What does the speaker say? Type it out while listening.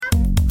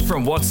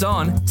From what's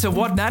on to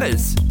what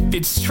matters.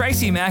 It's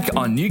Tracy Mack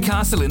on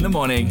Newcastle in the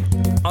Morning.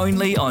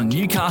 Only on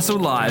Newcastle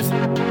Live.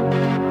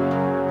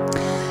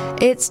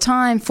 It's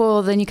time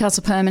for the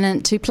Newcastle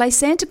Permanent to play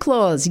Santa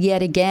Claus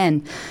yet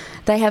again.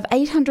 They have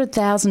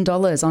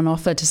 $800,000 on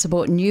offer to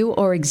support new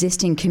or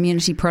existing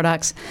community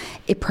projects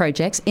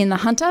in the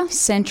Hunter,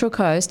 Central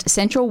Coast,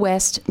 Central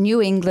West,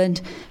 New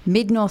England,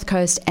 Mid-North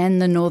Coast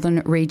and the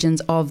northern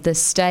regions of the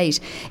state.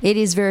 It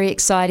is very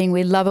exciting.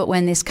 We love it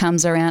when this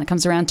comes around. It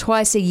comes around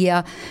twice a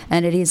year,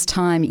 and it is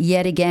time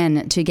yet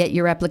again to get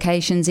your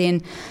applications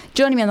in.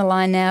 Joining me on the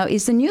line now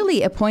is the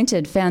newly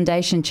appointed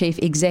Foundation Chief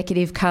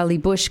Executive, Carly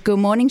Bush. Good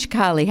morning,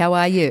 Carly. How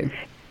are you?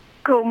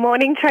 Good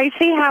morning,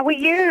 Tracy. How are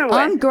you?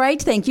 I'm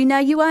great, thank you. Now,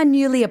 you are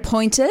newly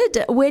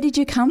appointed. Where did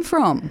you come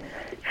from?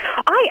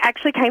 I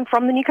actually came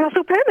from the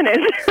Newcastle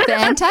Permanent.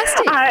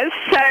 Fantastic.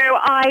 So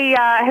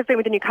I have been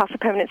with the Newcastle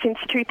Permanent since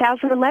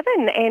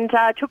 2011 and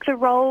took the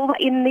role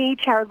in the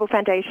Charitable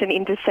Foundation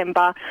in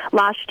December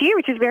last year,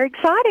 which is very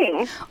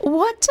exciting.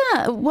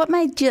 What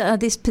made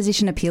this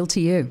position appeal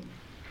to you?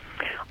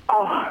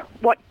 Oh,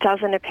 what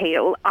doesn't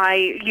appeal?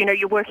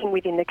 You're working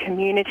within the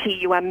community,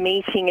 you are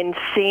meeting and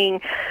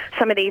seeing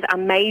some of these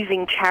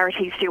amazing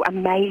charities do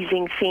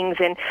amazing things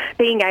and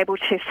being able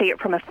to see it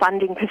from a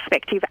funding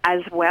perspective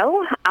as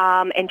well,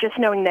 and just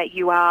knowing that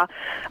you are,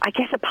 I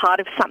guess, a part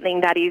of something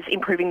that is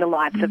improving the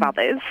lives of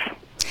others.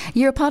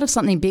 You're a part of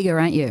something bigger,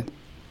 aren't you?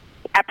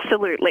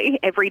 Absolutely,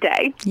 every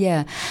day.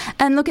 Yeah,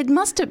 and look, it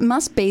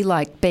must be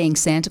like being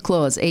Santa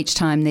Claus each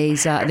time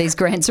these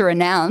grants are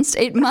announced.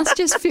 It must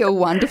just feel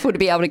wonderful to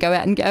be able to go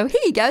out and go,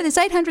 here you go, there's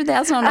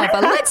 $800,000 on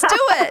offer. Let's do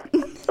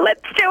it.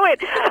 Let's do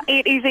it.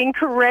 It is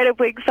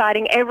incredibly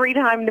exciting every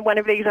time one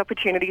of these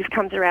opportunities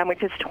comes around,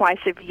 which is twice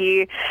a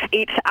year.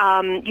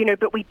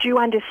 But we do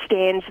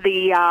understand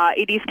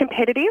it is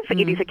competitive.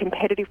 It is a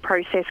competitive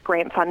process,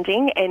 grant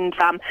funding, and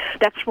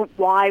that's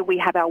why we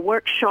have our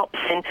workshops,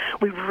 and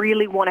we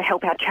really want to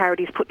help our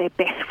charities put their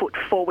best foot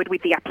forward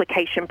with the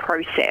application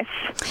process.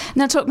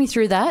 Now, talk me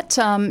through that.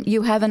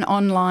 You have an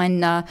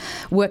online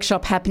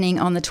workshop happening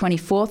on the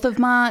 24th of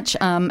March.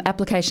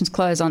 Applications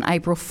close on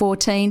April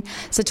 14.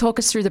 So talk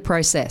us through the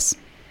process.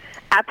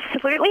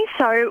 Absolutely.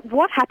 So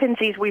what happens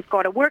is we've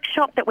got a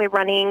workshop that we're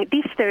running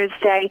this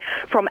Thursday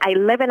from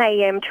 11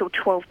 a.m. till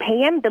 12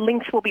 p.m. The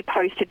links will be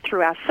posted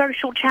through our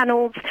social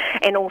channels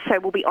and also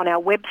will be on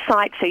our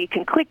website, so you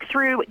can click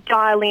through,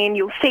 dial in.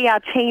 You'll see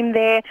our team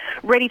there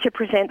ready to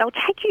present. They'll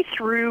take you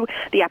through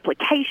the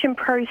application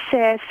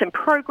process and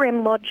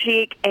program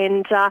logic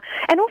and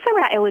also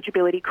our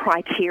eligibility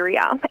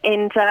criteria.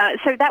 And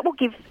so that will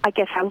give, I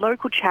guess, our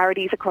local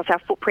charities across our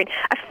footprint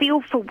a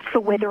feel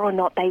for whether or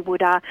not they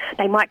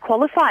might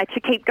qualify to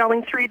keep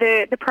going through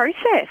the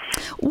process.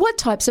 What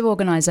types of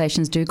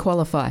organisations do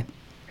qualify?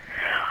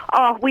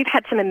 Oh, we've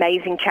had some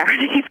amazing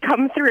charities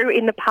come through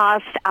in the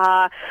past.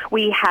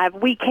 We have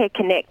We Care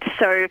Connect,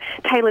 so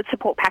tailored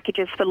support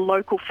packages for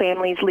local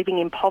families living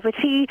in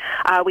poverty.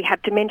 We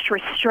have Dementia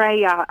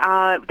Australia,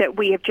 that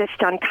we have just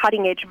done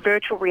cutting-edge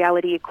virtual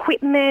reality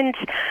equipment.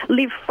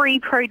 Live Free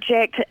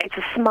Project, it's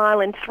a Smile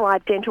and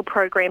Thrive dental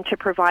program to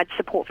provide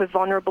support for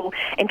vulnerable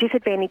and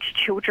disadvantaged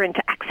children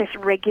to access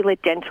regular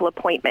dental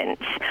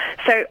appointments.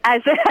 So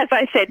as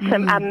I said,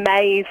 some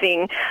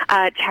amazing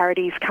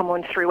charities come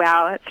on through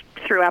our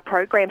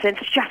programs, and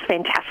it's just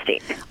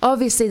fantastic.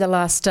 Obviously, the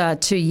last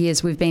 2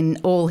 years we've been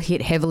all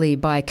hit heavily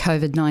by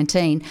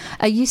COVID-19.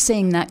 Are you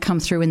seeing that come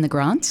through in the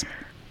grants?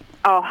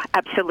 Oh,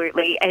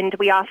 absolutely. And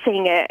we are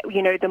seeing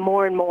the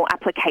more and more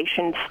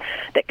applications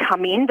that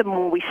come in, the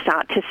more we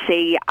start to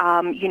see,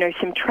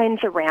 some trends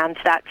around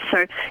that.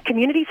 So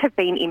communities have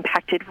been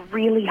impacted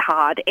really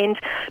hard, and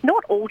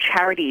not all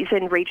charities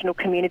and regional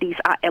communities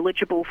are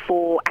eligible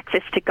for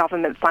access to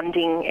government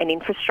funding and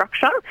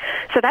infrastructure.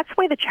 So that's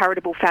where the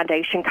Charitable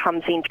Foundation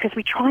comes in, because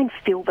we try and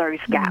fill those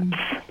gaps.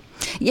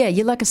 Yeah,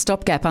 you're like a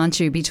stopgap, aren't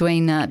you,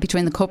 between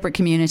the corporate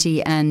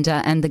community and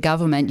the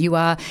government?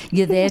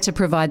 You're there to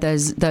provide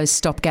those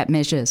stopgap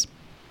measures.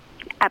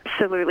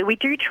 Absolutely. We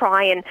do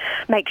try and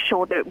make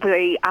sure that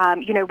we,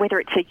 whether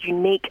it's a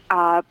unique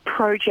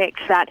project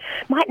that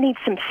might need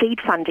some seed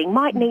funding,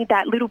 might need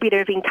that little bit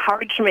of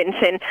encouragement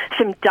and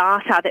some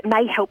data that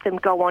may help them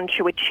go on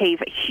to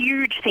achieve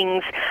huge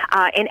things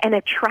and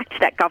attract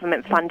that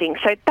government funding.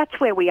 So that's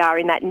where we are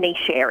in that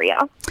niche area.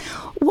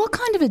 What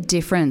kind of a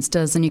difference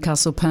does the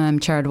Newcastle Perm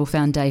Charitable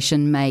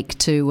Foundation make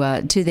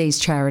to these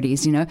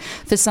charities?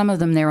 For some of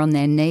them, they're on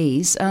their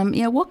knees.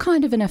 What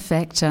kind of an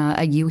effect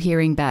are you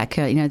hearing back?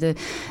 I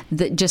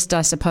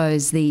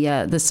suppose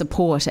the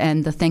support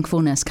and the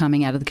thankfulness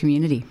coming out of the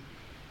community.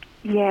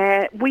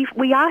 Yeah,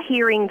 we are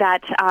hearing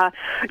that, I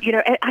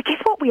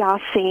guess what we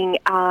are seeing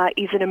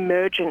is an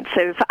emergence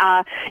of,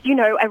 a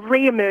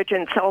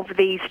re-emergence of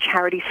these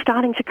charities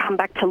starting to come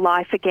back to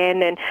life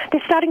again, and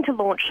they're starting to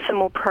launch some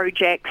more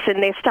projects,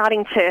 and they're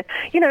starting to,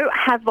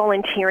 have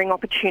volunteering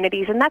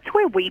opportunities, and that's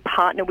where we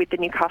partner with the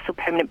Newcastle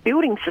Permanent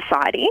Building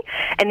Society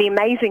and the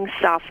amazing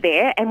staff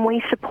there, and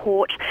we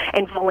support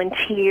and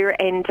volunteer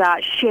and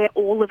share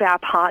all of our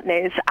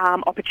partners'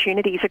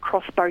 opportunities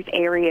across both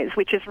areas,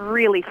 which is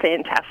really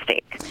fantastic.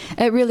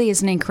 It really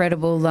is an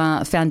incredible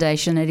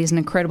foundation. It is an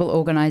incredible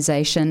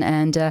organisation,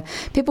 and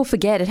people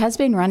forget it has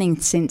been running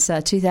since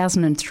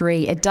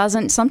 2003.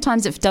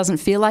 Sometimes it doesn't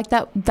feel like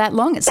that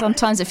long.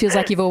 Sometimes it feels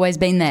like you've always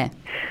been there.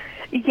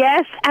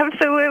 Yes,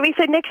 absolutely.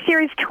 So next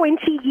year is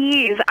 20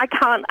 years. I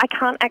can't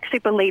actually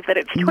believe that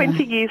it's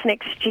 20 years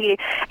next year.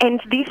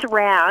 And this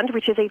round,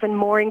 which is even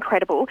more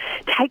incredible,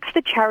 takes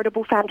the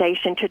Charitable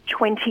Foundation to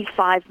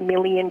 $25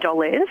 million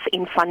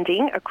in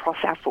funding across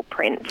our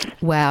footprint.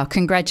 Wow,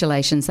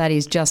 congratulations. That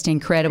is just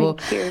incredible.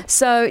 Thank you.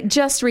 So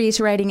just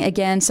reiterating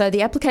again, so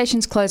the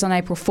applications close on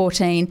April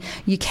 14.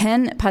 You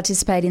can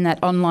participate in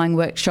that online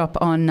workshop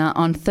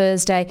on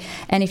Thursday.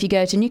 And if you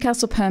go to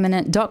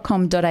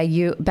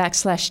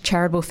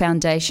newcastlepermanent.com.au/charitable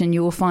foundation,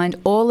 you will find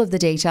all of the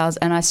details,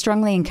 and I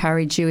strongly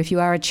encourage you, if you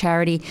are a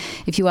charity,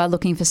 if you are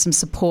looking for some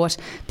support,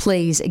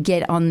 please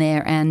get on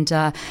there and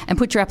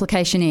put your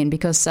application in,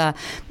 because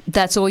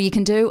that's all you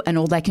can do, and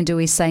all they can do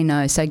is say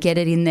no. So get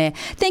it in there.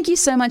 Thank you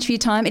so much for your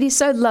time. It is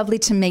so lovely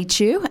to meet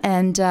you,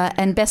 and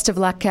best of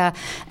luck and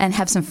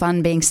have some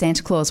fun being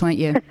Santa Claus, won't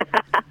you?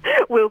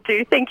 Will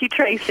do. Thank you,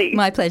 Tracy.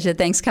 My pleasure.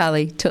 Thanks,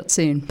 Carly. Talk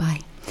soon.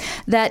 Bye.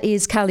 That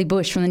is Carly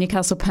Bush from the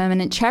Newcastle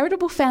Permanent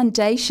Charitable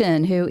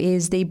Foundation, who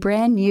is the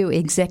brand new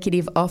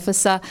Executive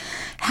Officer.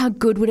 How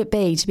good would it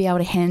be to be able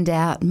to hand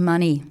out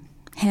money,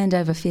 hand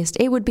over fist?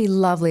 It would be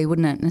lovely,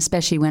 wouldn't it? And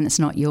especially when it's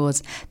not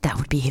yours. That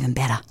would be even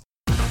better.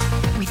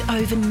 With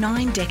over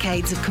 9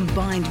 decades of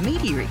combined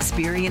media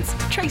experience,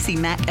 Tracy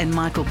Mack and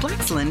Michael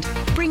Blaxland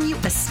bring you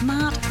a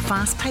smart,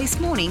 fast-paced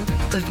morning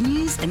of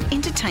news and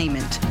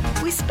entertainment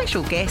with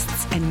special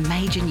guests and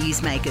major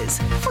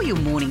newsmakers for your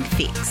morning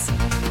fix.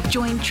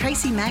 Join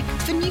Tracy Mack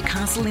for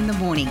Newcastle in the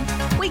Morning,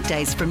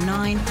 weekdays from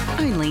 9,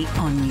 only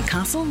on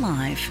Newcastle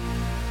Live.